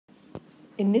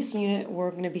In this unit, we're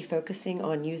going to be focusing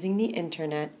on using the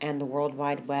internet and the World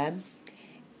Wide Web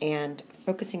and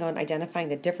focusing on identifying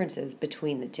the differences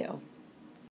between the two.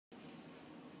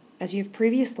 As you've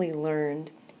previously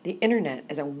learned, the internet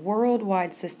is a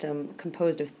worldwide system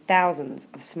composed of thousands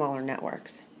of smaller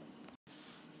networks.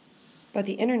 But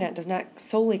the internet does not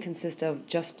solely consist of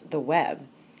just the web.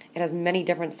 It has many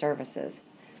different services.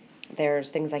 There's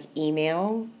things like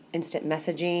email, instant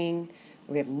messaging,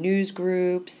 we have news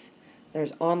groups,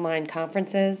 there's online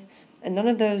conferences, and none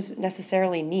of those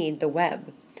necessarily need the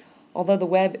web. Although the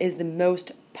web is the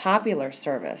most popular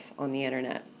service on the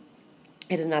internet,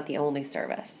 it is not the only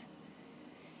service.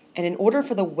 And in order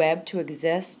for the web to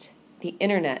exist, the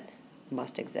internet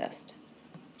must exist.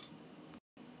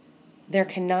 There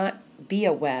cannot be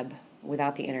a web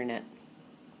without the internet.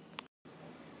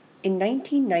 In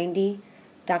 1990,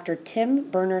 Dr.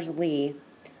 Tim Berners-Lee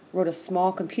wrote a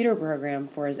small computer program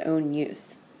for his own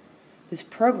use. This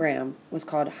program was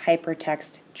called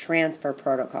Hypertext Transfer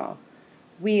Protocol.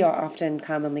 We often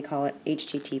commonly call it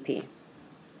HTTP.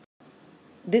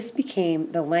 This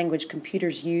became the language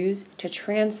computers use to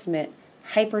transmit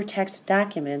hypertext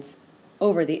documents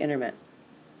over the internet.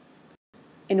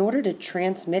 In order to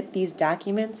transmit these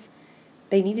documents,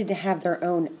 they needed to have their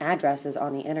own addresses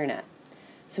on the internet.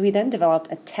 So he then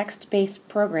developed a text-based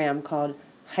program called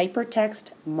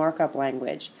Hypertext Markup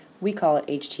Language. We call it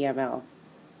HTML.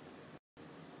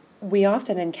 We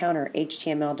often encounter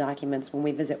HTML documents when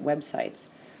we visit websites.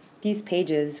 These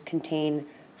pages contain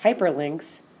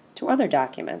hyperlinks to other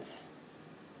documents.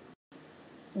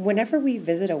 Whenever we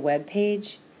visit a web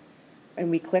page and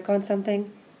we click on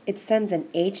something, it sends an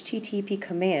HTTP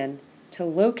command to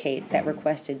locate that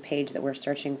requested page that we're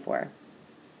searching for.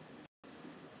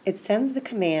 It sends the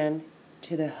command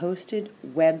to the hosted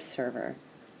web server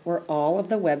where all of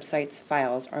the website's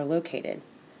files are located.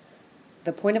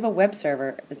 The point of a web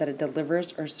server is that it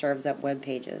delivers or serves up web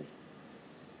pages.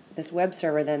 This web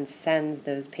server then sends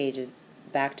those pages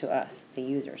back to us, the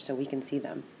user, so we can see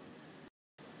them.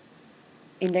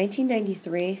 In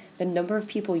 1993, the number of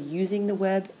people using the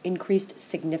web increased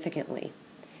significantly.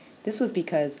 This was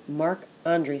because Mark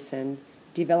Andreessen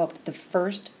developed the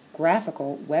first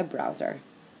graphical web browser.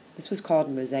 This was called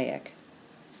Mosaic.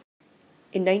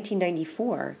 In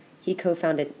 1994, he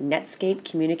co-founded Netscape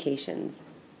Communications.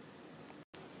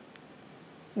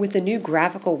 With the new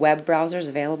graphical web browsers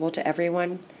available to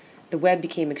everyone, the web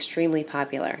became extremely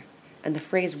popular, and the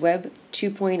phrase Web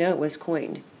 2.0 was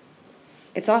coined.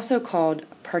 It's also called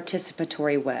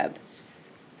participatory web.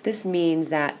 This means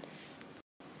that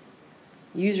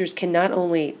users can not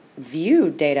only view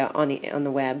data on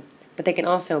the web, but they can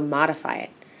also modify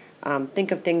it.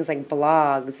 Think of things like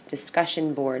blogs,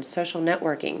 discussion boards, social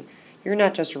networking. You're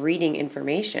not just reading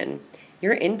information,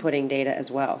 you're inputting data as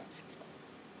well.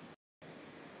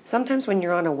 Sometimes when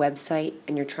you're on a website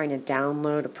and you're trying to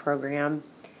download a program,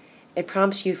 it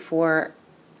prompts you for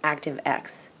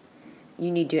ActiveX.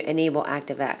 You need to enable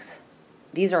ActiveX.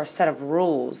 These are a set of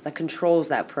rules that controls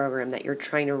that program that you're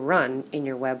trying to run in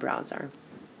your web browser.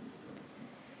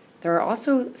 There are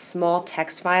also small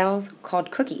text files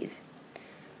called cookies.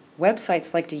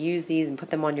 Websites like to use these and put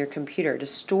them on your computer to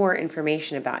store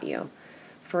information about you.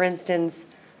 For instance,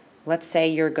 let's say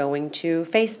you're going to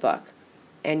Facebook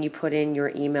and you put in your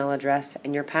email address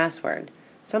and your password.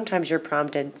 Sometimes you're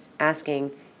prompted asking,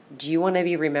 do you want to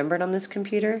be remembered on this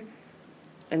computer?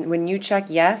 And when you check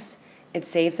yes, it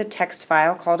saves a text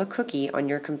file called a cookie on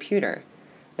your computer.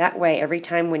 That way, every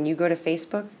time when you go to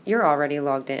Facebook, you're already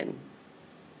logged in.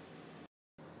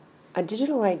 A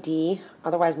digital ID,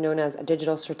 otherwise known as a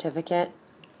digital certificate,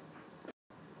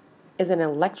 is an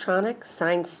electronic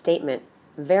signed statement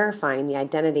verifying the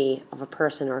identity of a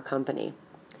person or company.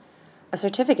 A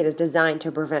certificate is designed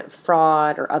to prevent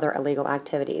fraud or other illegal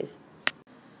activities.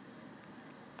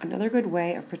 Another good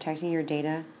way of protecting your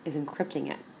data is encrypting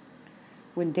it.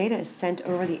 When data is sent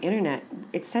over the internet,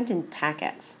 it's sent in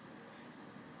packets.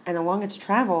 And along its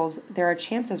travels, there are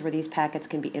chances where these packets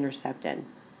can be intercepted.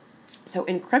 So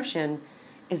encryption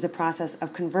is the process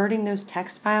of converting those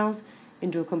text files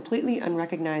into a completely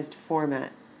unrecognized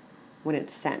format when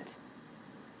it's sent.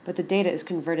 But the data is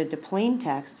converted to plain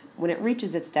text when it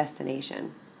reaches its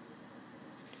destination.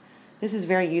 This is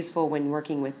very useful when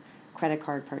working with credit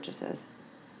card purchases.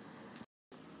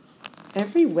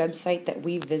 Every website that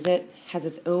we visit has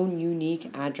its own unique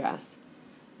address,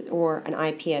 or an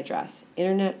IP address,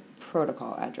 Internet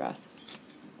Protocol address.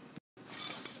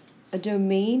 A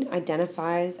domain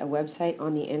identifies a website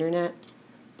on the internet,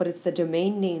 but it's the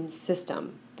domain name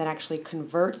system that actually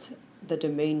converts the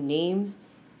domain names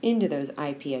into those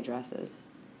IP addresses.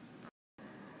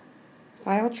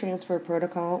 File Transfer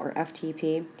Protocol, or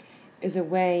FTP, is a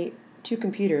way two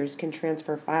computers can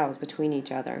transfer files between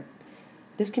each other.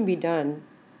 This can be done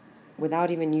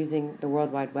without even using the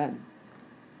World Wide Web.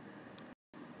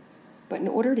 But in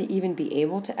order to even be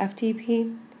able to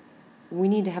FTP, we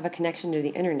need to have a connection to the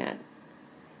internet.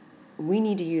 We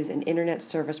need to use an internet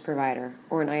service provider,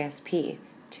 or an ISP,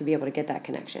 to be able to get that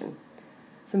connection.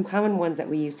 Some common ones that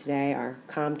we use today are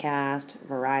Comcast,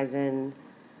 Verizon,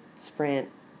 Sprint.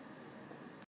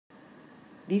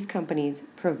 These companies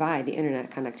provide the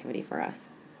internet connectivity for us.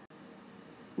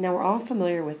 Now, we're all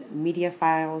familiar with media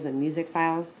files and music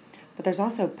files, but there's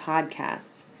also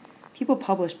podcasts. People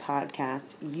publish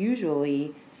podcasts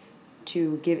usually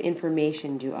to give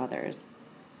information to others.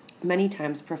 Many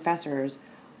times professors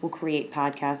will create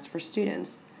podcasts for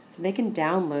students so they can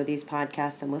download these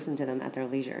podcasts and listen to them at their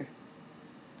leisure.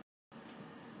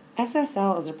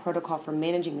 SSL is a protocol for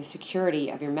managing the security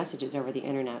of your messages over the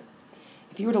internet.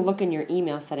 If you were to look in your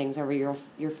email settings over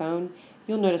your phone,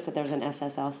 you'll notice that there's an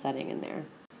SSL setting in there.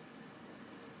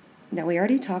 Now, we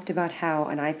already talked about how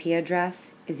an IP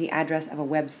address is the address of a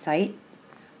website.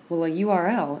 Well, a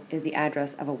URL is the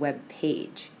address of a web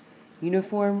page,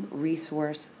 Uniform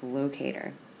Resource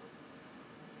Locator.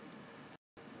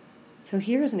 So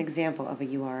here is an example of a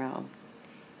URL.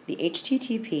 The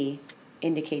HTTP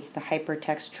indicates the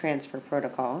Hypertext Transfer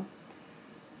Protocol.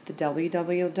 The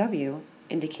www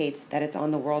indicates that it's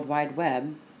on the World Wide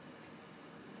Web.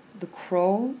 The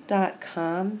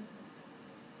Crowell.com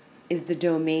is the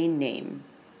domain name.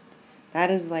 That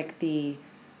is like the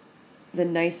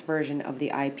nice version of the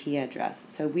IP address.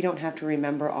 So we don't have to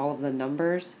remember all of the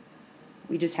numbers.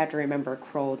 We just have to remember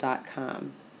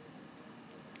Crowell.com.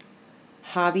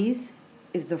 Hobbies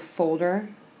is the folder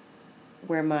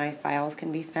where my files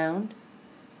can be found.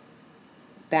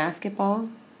 Basketball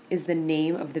is the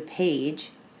name of the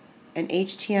page, and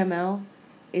HTML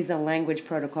is the language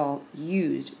protocol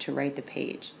used to write the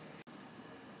page.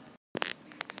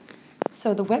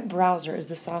 So the web browser is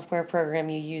the software program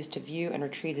you use to view and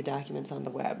retrieve the documents on the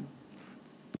web.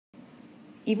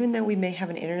 Even though we may have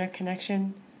an internet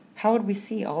connection, how would we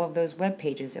see all of those web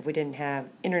pages if we didn't have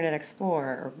Internet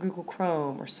Explorer or Google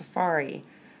Chrome or Safari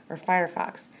or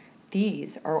Firefox?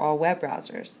 These are all web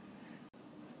browsers.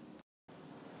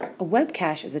 A web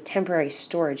cache is a temporary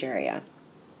storage area.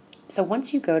 So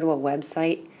once you go to a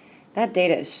website, that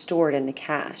data is stored in the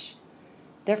cache.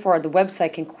 Therefore, the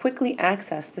website can quickly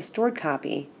access the stored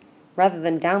copy rather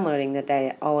than downloading the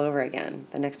data all over again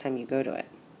the next time you go to it.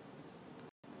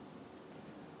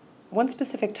 One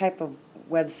specific type of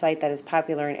website that is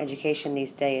popular in education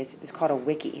these days is called a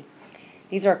wiki.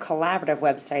 These are collaborative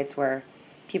websites where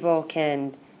people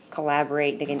can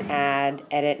collaborate, they can add,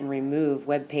 edit, and remove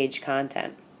web page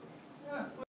content.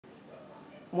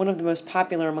 One of the most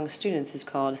popular among students is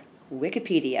called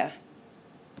Wikipedia.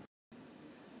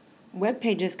 Web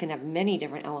pages can have many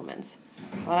different elements.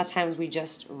 A lot of times we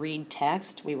just read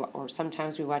text, or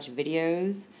sometimes we watch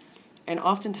videos, and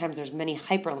oftentimes there's many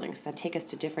hyperlinks that take us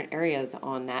to different areas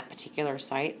on that particular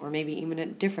site, or maybe even a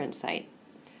different site.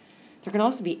 There can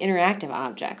also be interactive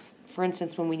objects. For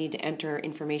instance, when we need to enter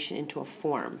information into a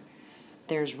form.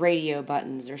 There's radio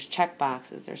buttons, there's check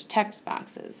boxes, there's text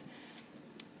boxes.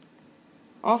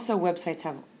 Also, websites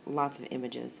have lots of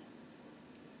images.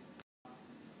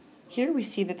 Here we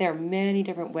see that there are many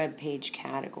different web page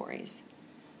categories.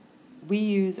 We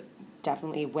use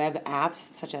definitely web apps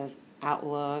such as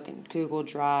Outlook and Google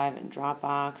Drive and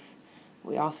Dropbox.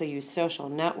 We also use social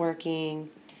networking,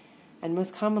 and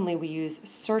most commonly we use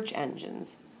search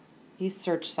engines. These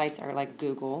search sites are like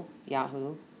Google,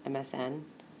 Yahoo, MSN.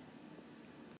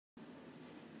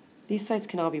 These sites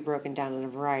can all be broken down in a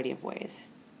variety of ways.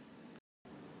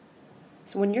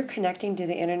 So when you're connecting to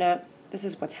the internet, this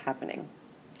is what's happening.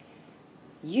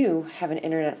 You have an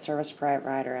internet service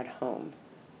provider at home.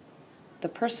 The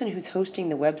person who's hosting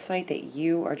the website that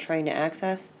you are trying to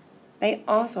access, they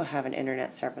also have an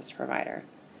internet service provider.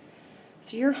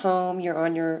 So you're home, you're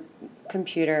on your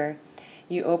computer,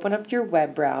 you open up your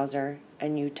web browser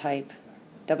and you type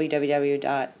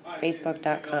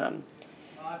www.facebook.com.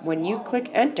 When you click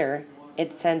enter,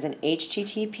 it sends an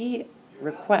HTTP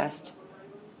request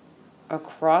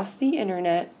across the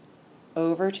internet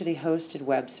over to the hosted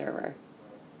web server.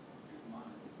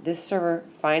 This server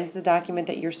finds the document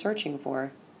that you're searching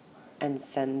for and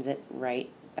sends it right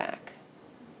back.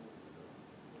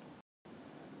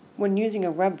 When using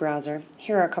a web browser,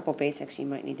 here are a couple basics you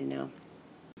might need to know.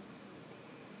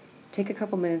 Take a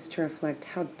couple minutes to reflect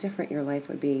how different your life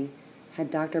would be had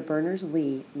Dr.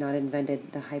 Berners-Lee not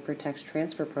invented the Hypertext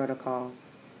Transfer Protocol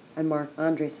and Mark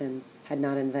Andreessen had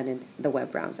not invented the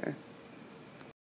web browser.